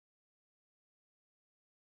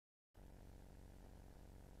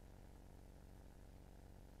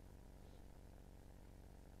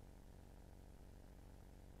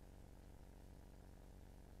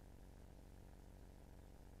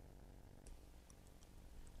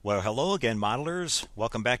Well, hello again, modelers.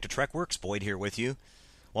 Welcome back to TrekWorks. Boyd here with you.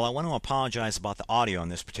 Well, I want to apologize about the audio in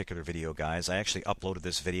this particular video, guys. I actually uploaded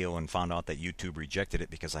this video and found out that YouTube rejected it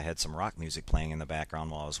because I had some rock music playing in the background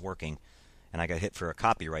while I was working, and I got hit for a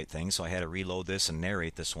copyright thing, so I had to reload this and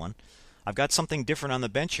narrate this one. I've got something different on the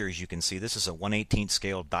bench here, as you can see. This is a 1/18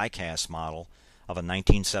 scale die-cast model of a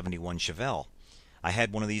 1971 Chevelle. I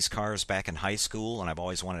had one of these cars back in high school, and I've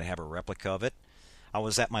always wanted to have a replica of it. I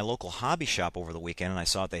was at my local hobby shop over the weekend and I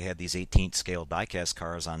saw they had these 18th scale diecast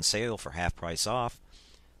cars on sale for half price off.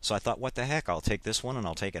 So I thought, what the heck, I'll take this one and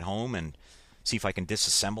I'll take it home and see if I can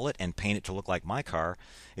disassemble it and paint it to look like my car.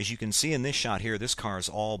 As you can see in this shot here, this car is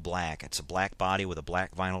all black. It's a black body with a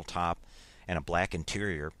black vinyl top and a black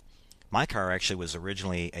interior. My car actually was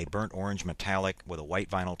originally a burnt orange metallic with a white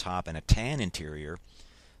vinyl top and a tan interior.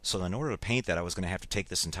 So in order to paint that, I was going to have to take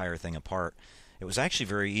this entire thing apart. It was actually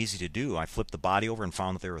very easy to do. I flipped the body over and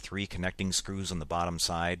found that there were 3 connecting screws on the bottom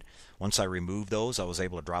side. Once I removed those, I was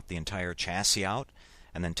able to drop the entire chassis out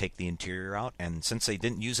and then take the interior out. And since they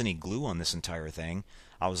didn't use any glue on this entire thing,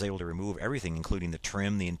 I was able to remove everything, including the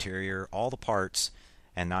trim, the interior, all the parts,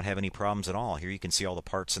 and not have any problems at all. Here you can see all the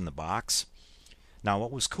parts in the box. Now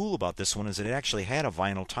what was cool about this one is that it actually had a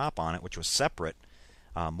vinyl top on it, which was separate,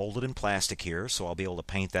 molded in plastic here, so I'll be able to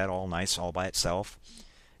paint that all nice all by itself.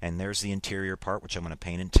 And there's the interior part, which I'm going to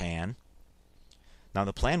paint in tan. Now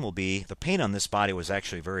the plan will be, the paint on this body was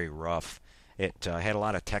actually very rough. It had a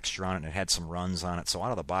lot of texture on it and it had some runs on it, so out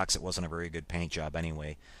of the box it wasn't a very good paint job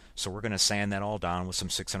anyway. So we're going to sand that all down with some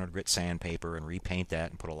 600 grit sandpaper and repaint that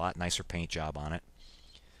and put a lot nicer paint job on it.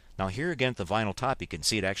 Now here again at the vinyl top, you can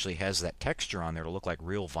see it actually has that texture on there to look like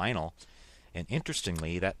real vinyl. And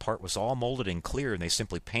interestingly, that part was all molded in clear and they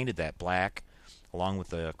simply painted that black along with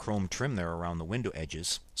the chrome trim there around the window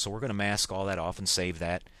edges. So we're going to mask all that off and save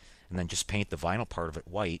that, and then just paint the vinyl part of it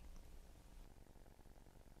white.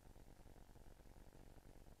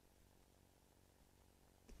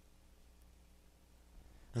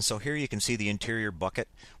 And so here you can see the interior bucket.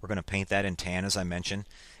 We're going to paint that in tan, as I mentioned.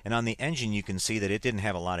 And on the engine, you can see that it didn't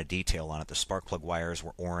have a lot of detail on it. The spark plug wires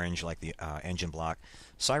were orange, like the engine block.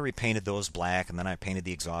 So I repainted those black, and then I painted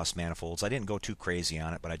the exhaust manifolds. I didn't go too crazy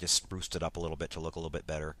on it, but I just spruced it up a little bit to look a little bit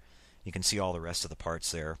better. You can see all the rest of the parts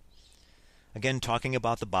there. Again, talking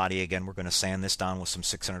about the body, again, we're going to sand this down with some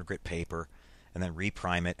 600 grit paper, and then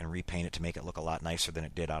reprime it and repaint it to make it look a lot nicer than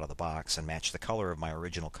it did out of the box and match the color of my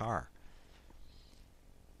original car.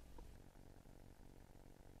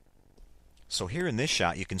 So here in this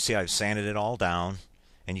shot, you can see I've sanded it all down,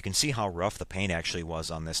 and you can see how rough the paint actually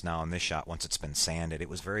was on this now in this shot once it's been sanded. It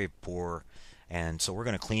was very poor, and so we're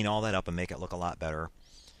going to clean all that up and make it look a lot better.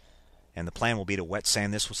 And the plan will be to wet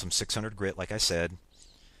sand this with some 600 grit, like I said.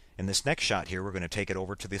 In this next shot here, we're going to take it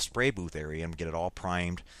over to the spray booth area and get it all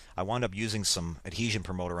primed. I wound up using some adhesion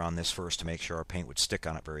promoter on this first to make sure our paint would stick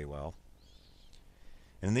on it very well.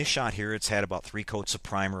 In this shot here, it's had about 3 coats of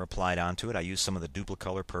primer applied onto it. I used some of the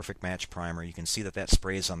Duplicolor Perfect Match primer. You can see that that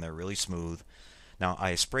sprays on there really smooth. Now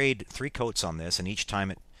I sprayed 3 coats on this, and each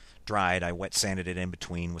time it dried, I wet sanded it in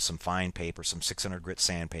between with some fine paper, some 600 grit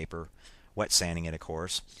sandpaper, wet sanding it, of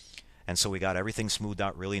course. And so we got everything smoothed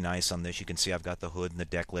out really nice on this. You can see I've got the hood and the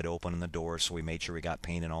deck lid open and the door, so we made sure we got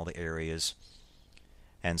paint in all the areas.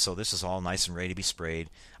 And so this is all nice and ready to be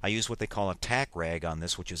sprayed. I use what they call a tack rag on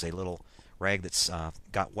this, which is a little rag that's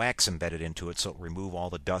got wax embedded into it, so it'll remove all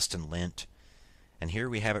the dust and lint. And here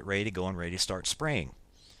we have it ready to go and ready to start spraying.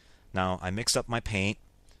 Now I mixed up my paint.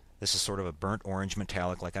 This is sort of a burnt orange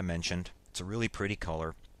metallic, like I mentioned. It's a really pretty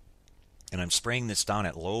color. And I'm spraying this down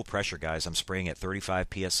at low pressure, guys. I'm spraying at 35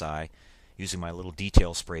 psi using my little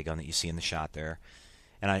detail spray gun that you see in the shot there.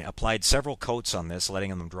 And I applied several coats on this, letting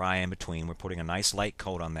them dry in between. We're putting a nice light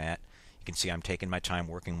coat on that. You can see I'm taking my time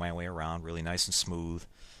working my way around, really nice and smooth,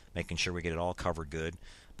 making sure we get it all covered good.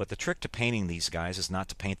 But the trick to painting these guys is not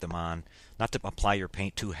to paint them on, not to apply your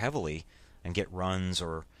paint too heavily and get runs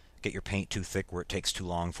or get your paint too thick where it takes too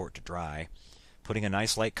long for it to dry. Putting a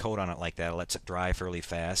nice light coat on it like that lets it dry fairly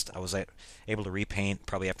fast. I was able to repaint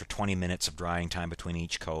probably after 20 minutes of drying time between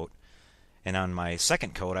each coat. And on my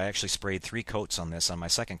second coat, I actually sprayed 3 coats on this. On my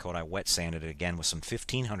second coat, I wet sanded it again with some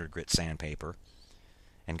 1500 grit sandpaper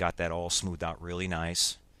and got that all smoothed out really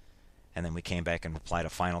nice. And then we came back and applied a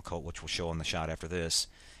final coat, which we'll show in the shot after this.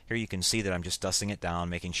 Here you can see that I'm just dusting it down,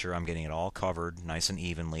 making sure I'm getting it all covered nice and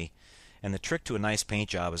evenly. And the trick to a nice paint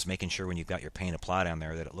job is making sure when you've got your paint applied on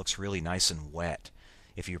there that it looks really nice and wet.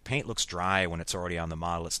 If your paint looks dry when it's already on the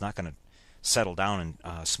model, it's not going to settle down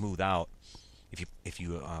and smooth out. If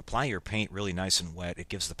you apply your paint really nice and wet, it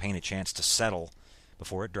gives the paint a chance to settle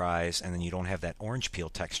before it dries, and then you don't have that orange peel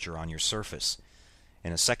texture on your surface.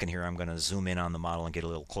 In a second here, I'm going to zoom in on the model and get a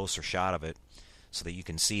little closer shot of it so that you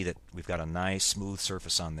can see that we've got a nice smooth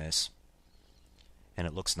surface on this. And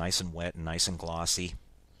it looks nice and wet and nice and glossy.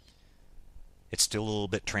 It's still a little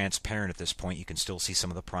bit transparent at this point. You can still see some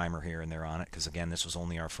of the primer here and there on it because, again, this was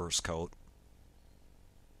only our first coat.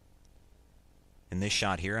 In this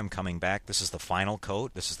shot here, I'm coming back. This is the final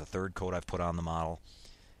coat. This is the third coat I've put on the model.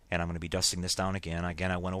 And I'm going to be dusting this down again.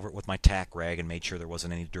 Again, I went over it with my tack rag and made sure there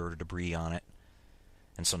wasn't any dirt or debris on it.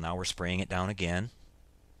 And so now we're spraying it down again.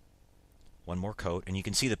 One more coat. And you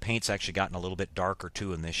can see the paint's actually gotten a little bit darker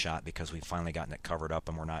too in this shot because we've finally gotten it covered up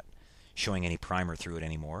and we're not showing any primer through it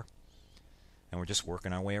anymore. And we're just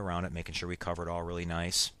working our way around it, making sure we cover it all really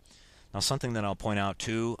nice. Now, something that I'll point out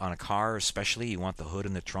too, on a car especially, you want the hood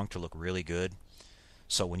and the trunk to look really good.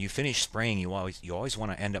 So when you finish spraying, you always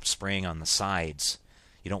want to end up spraying on the sides.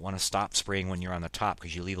 You don't want to stop spraying when you're on the top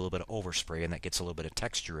because you leave a little bit of overspray and that gets a little bit of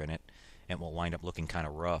texture in it and will wind up looking kind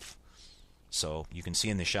of rough. So you can see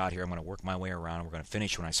in the shot here, I'm going to work my way around. We're going to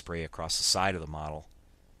finish when I spray across the side of the model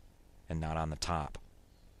and not on the top.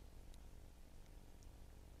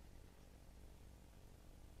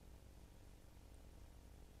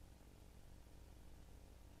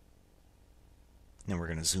 Then we're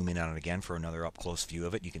going to zoom in on it again for another up-close view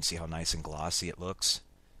of it. You can see how nice and glossy it looks.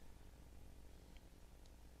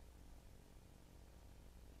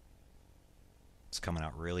 It's coming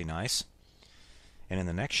out really nice. And in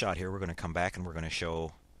the next shot here, we're going to come back and we're going to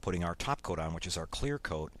show putting our top coat on, which is our clear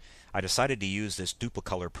coat. I decided to use this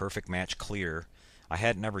Duplicolor Perfect Match Clear. I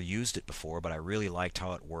had never used it before, but I really liked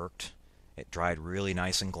how it worked. It dried really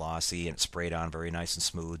nice and glossy, and it sprayed on very nice and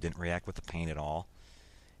smooth, didn't react with the paint at all.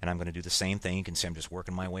 And I'm going to do the same thing. You can see I'm just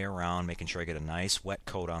working my way around, making sure I get a nice wet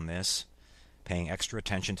coat on this, paying extra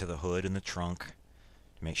attention to the hood and the trunk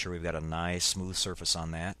to make sure we've got a nice smooth surface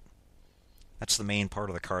on that. That's the main part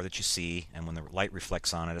of the car that you see, and when the light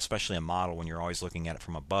reflects on it, especially a model when you're always looking at it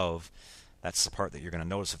from above, that's the part that you're going to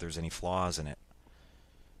notice if there's any flaws in it.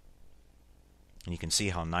 And you can see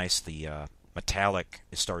how nice the metallic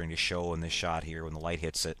is starting to show in this shot here when the light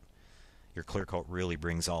hits it. Your clear coat really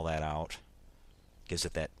brings all that out. Gives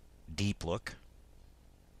it that deep look.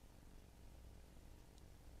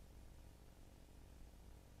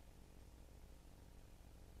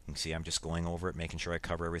 You can see I'm just going over it, making sure I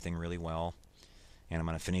cover everything really well. And I'm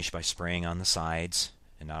going to finish by spraying on the sides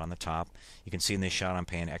and not on the top. You can see in this shot I'm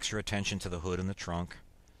paying extra attention to the hood and the trunk.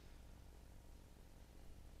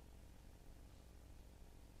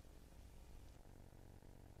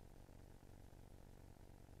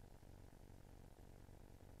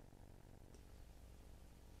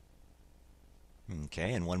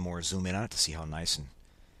 Okay, and one more zoom in on it to see how nice and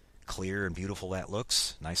clear and beautiful that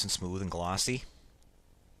looks. Nice and smooth and glossy.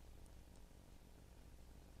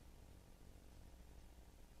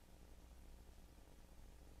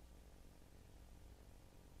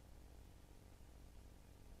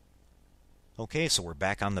 Okay, so we're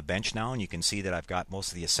back on the bench now, and you can see that I've got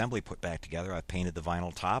most of the assembly put back together. I've painted the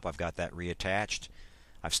vinyl top. I've got that reattached.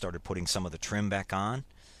 I've started putting some of the trim back on.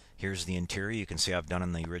 Here's the interior. You can see I've done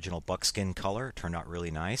in the original buckskin color. It turned out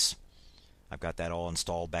really nice. I've got that all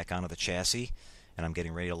installed back onto the chassis, and I'm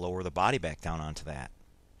getting ready to lower the body back down onto that.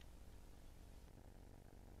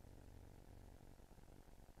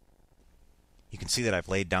 You can see that I've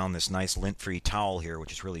laid down this nice lint-free towel here,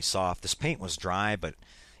 which is really soft. This paint was dry, but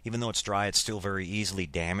even though it's dry, it's still very easily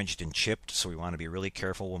damaged and chipped, so we want to be really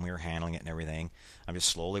careful when we were handling it and everything. I'm just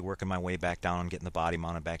slowly working my way back down and getting the body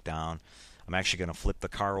mounted back down. I'm actually going to flip the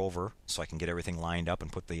car over so I can get everything lined up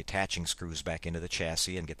and put the attaching screws back into the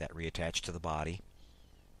chassis and get that reattached to the body.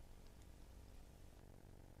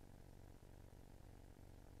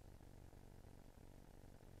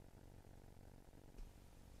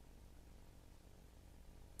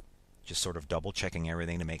 Just sort of double checking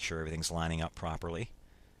everything to make sure everything's lining up properly.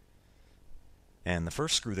 And the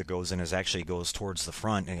first screw that goes in actually goes towards the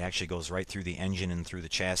front, and it actually goes right through the engine and through the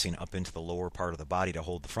chassis and up into the lower part of the body to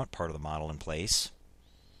hold the front part of the model in place.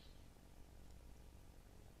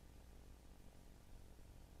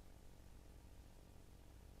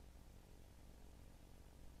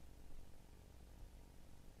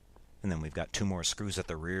 And then we've got two more screws at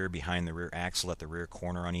the rear, behind the rear axle at the rear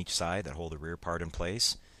corner on each side that hold the rear part in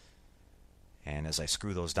place. And as I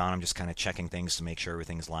screw those down, I'm just kind of checking things to make sure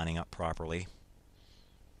everything's lining up properly.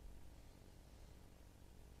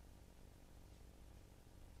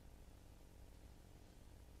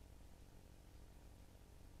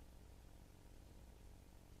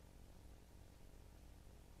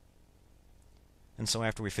 And so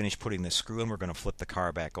after we finish putting this screw in, we're going to flip the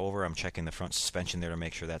car back over. I'm checking the front suspension there to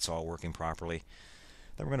make sure that's all working properly.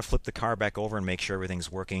 Then we're going to flip the car back over and make sure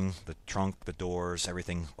everything's working. The trunk, the doors,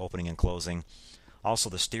 everything opening and closing.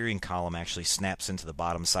 Also, the steering column actually snaps into the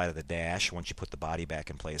bottom side of the dash once you put the body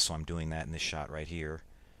back in place, so I'm doing that in this shot right here.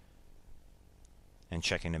 And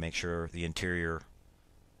checking to make sure the interior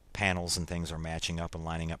panels and things are matching up and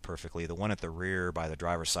lining up perfectly. The one at the rear by the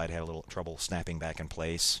driver's side had a little trouble snapping back in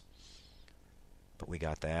place, but we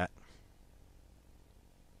got that.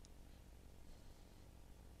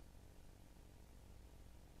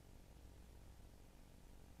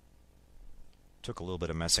 Took a little bit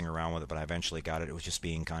of messing around with it, but I eventually got it. It was just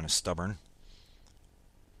being kind of stubborn.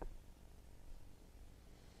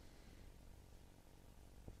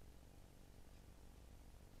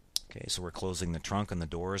 Okay, so we're closing the trunk and the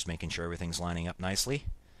doors, making sure everything's lining up nicely.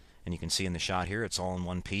 And you can see in the shot here, it's all in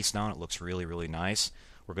one piece now, and it looks really, really nice.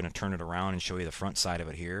 We're going to turn it around and show you the front side of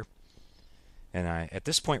it here. And at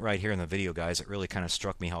this point right here in the video, guys, it really kind of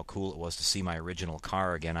struck me how cool it was to see my original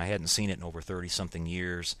car again. I hadn't seen it in over 30-something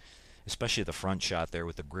years, especially the front shot there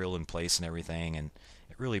with the grill in place and everything, and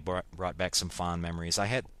it really brought back some fond memories. I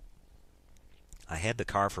had the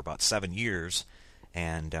car for about 7 years,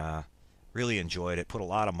 and really enjoyed it. Put a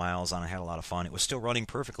lot of miles on it, had a lot of fun. It was still running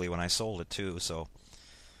perfectly when I sold it too, so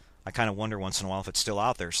I kind of wonder once in a while if it's still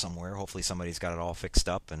out there somewhere. Hopefully somebody's got it all fixed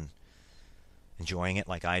up and enjoying it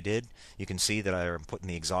like I did. You can see that I'm putting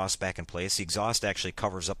the exhaust back in place. The exhaust actually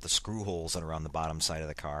covers up the screw holes that are on the bottom side of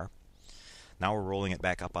the car. Now we're rolling it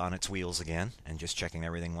back up on its wheels again and just checking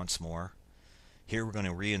everything once more. Here we're going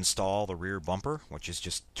to reinstall the rear bumper, which is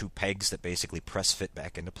just 2 pegs that basically press fit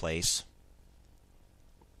back into place.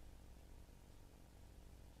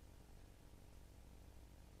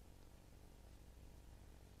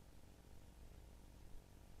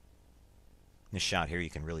 In this shot here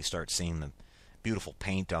you can really start seeing the beautiful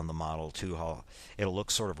paint on the model too, how it'll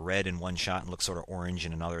look sort of red in one shot and look sort of orange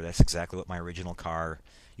in another. That's exactly what my original car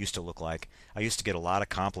used to look like. I used to get a lot of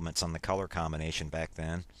compliments on the color combination back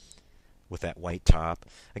then with that white top.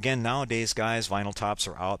 Again, nowadays, guys, vinyl tops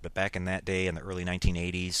are out, but back in that day, in the early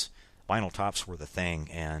 1980s, vinyl tops were the thing,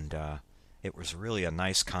 and it was really a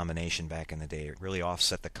nice combination back in the day. It really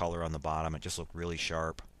offset the color on the bottom. It just looked really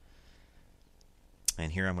sharp.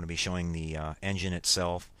 And here I'm going to be showing the engine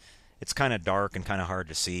itself. It's kind of dark and kind of hard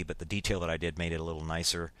to see, but the detail that I did made it a little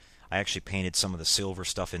nicer. I actually painted some of the silver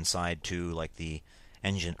stuff inside too, like the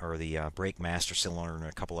engine or the brake master cylinder and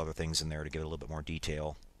a couple other things in there to give it a little bit more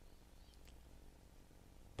detail.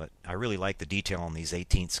 But I really like the detail on these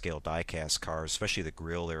 18th scale die-cast cars, especially the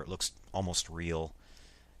grille there. It looks almost real,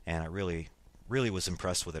 and I really was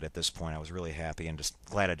impressed with it at this point. I was really happy and just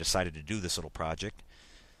glad I decided to do this little project.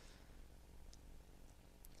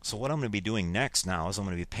 So what I'm going to be doing next now is I'm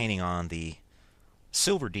going to be painting on the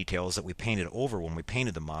silver details that we painted over when we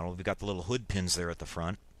painted the model. We've got the little hood pins there at the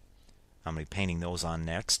front. I'm going to be painting those on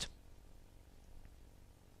next.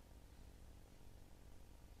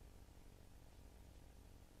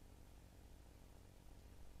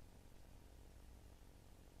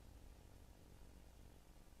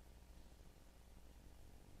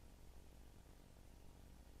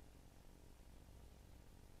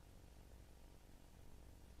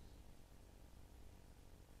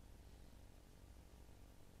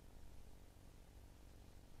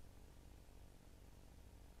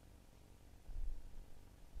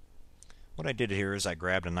 What I did here is I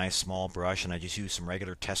grabbed a nice small brush and I just used some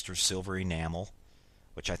regular Tester silver enamel,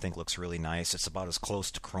 which I think looks really nice. It's about as close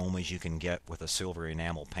to chrome as you can get with a silver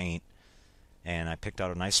enamel paint. And I picked out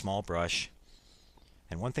a nice small brush.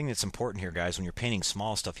 And one thing that's important here, guys, when you're painting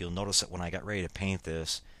small stuff, you'll notice that when I got ready to paint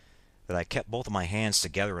this, that I kept both of my hands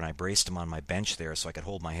together and I braced them on my bench there so I could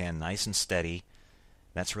hold my hand nice and steady.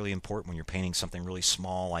 That's really important when you're painting something really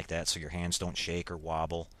small like that, so your hands don't shake or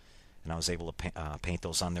wobble. And I was able to paint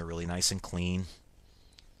those on there really nice and clean.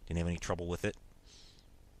 Didn't have any trouble with it.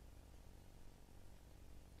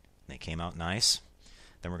 They came out nice.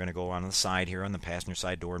 Then we're going to go on the side here on the passenger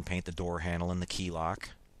side door and paint the door handle and the key lock.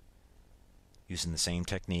 Using the same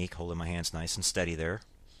technique, holding my hands nice and steady there.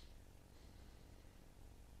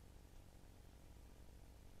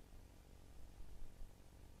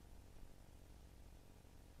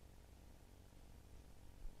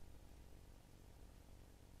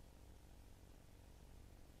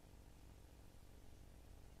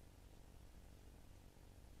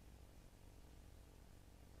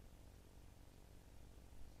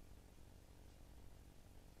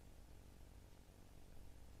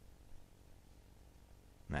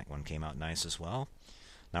 That one came out nice as well.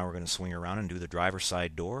 Now we're going to swing around and do the driver's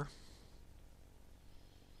side door.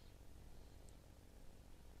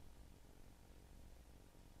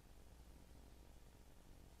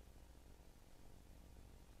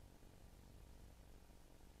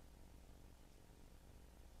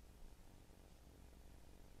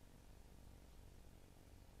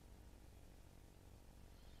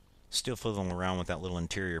 Still fiddling around with that little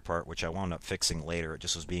interior part, which I wound up fixing later. It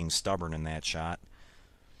just was being stubborn in that shot.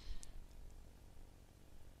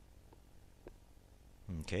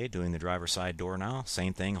 Okay, doing the driver's side door now.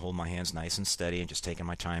 Same thing, hold my hands nice and steady and just taking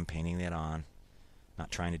my time painting that on. Not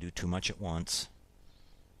trying to do too much at once.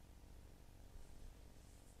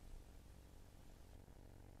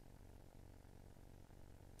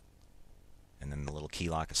 And then the little key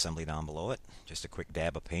lock assembly down below it. Just a quick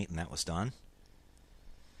dab of paint and that was done.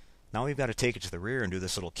 Now we've got to take it to the rear and do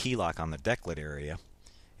this little key lock on the deck lid area.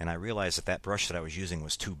 And I realized that that brush that I was using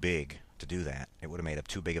was too big to do that. It would have made up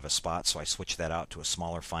too big of a spot, so I switched that out to a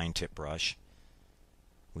smaller fine tip brush.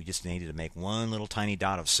 We just needed to make one little tiny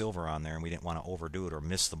dot of silver on there, and we didn't want to overdo it or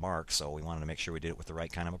miss the mark, so we wanted to make sure we did it with the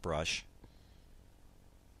right kind of a brush.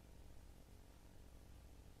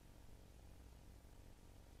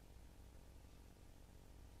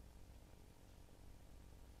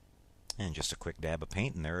 And just a quick dab of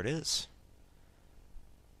paint, and there it is.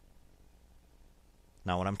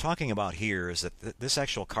 Now what I'm talking about here is that this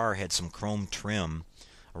actual car had some chrome trim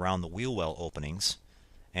around the wheel well openings,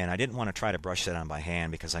 and I didn't want to try to brush that on by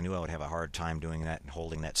hand because I knew I would have a hard time doing that and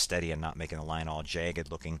holding that steady and not making the line all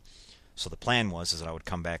jagged looking. So the plan was that I would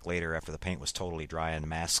come back later after the paint was totally dry and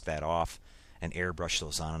mask that off and airbrush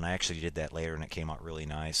those on, and I actually did that later and it came out really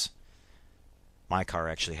nice. My car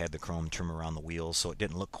actually had the chrome trim around the wheels, so it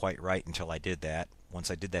didn't look quite right until I did that.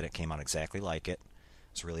 Once I did that, it came out exactly like it. I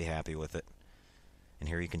was really happy with it. And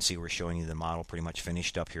here you can see we're showing you the model pretty much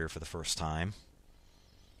finished up here for the first time.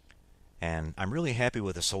 And I'm really happy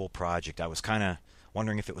with this whole project. I was kind of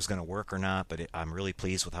wondering if it was going to work or not, but I'm really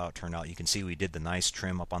pleased with how it turned out. You can see we did the nice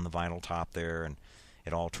trim up on the vinyl top there, and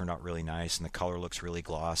it all turned out really nice, and the color looks really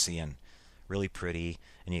glossy and really pretty.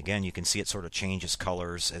 And again, you can see it sort of changes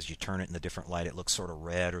colors as you turn it in the different light. It looks sort of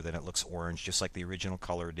red, or then it looks orange, just like the original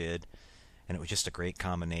color did. And it was just a great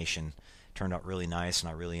combination. It turned out really nice, and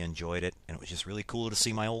I really enjoyed it. And it was just really cool to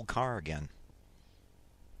see my old car again.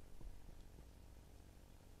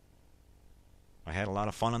 I had a lot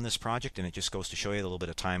of fun on this project, and it just goes to show you a little bit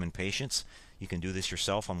of time and patience. You can do this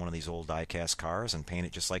yourself on one of these old die-cast cars and paint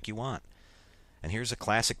it just like you want. And here's a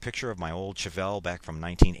classic picture of my old Chevelle back from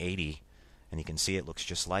 1980. And you can see it looks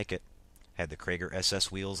just like it. Had the Krager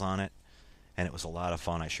SS wheels on it, and it was a lot of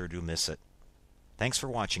fun. I sure do miss it. Thanks for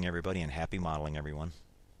watching, everybody, and happy modeling, everyone.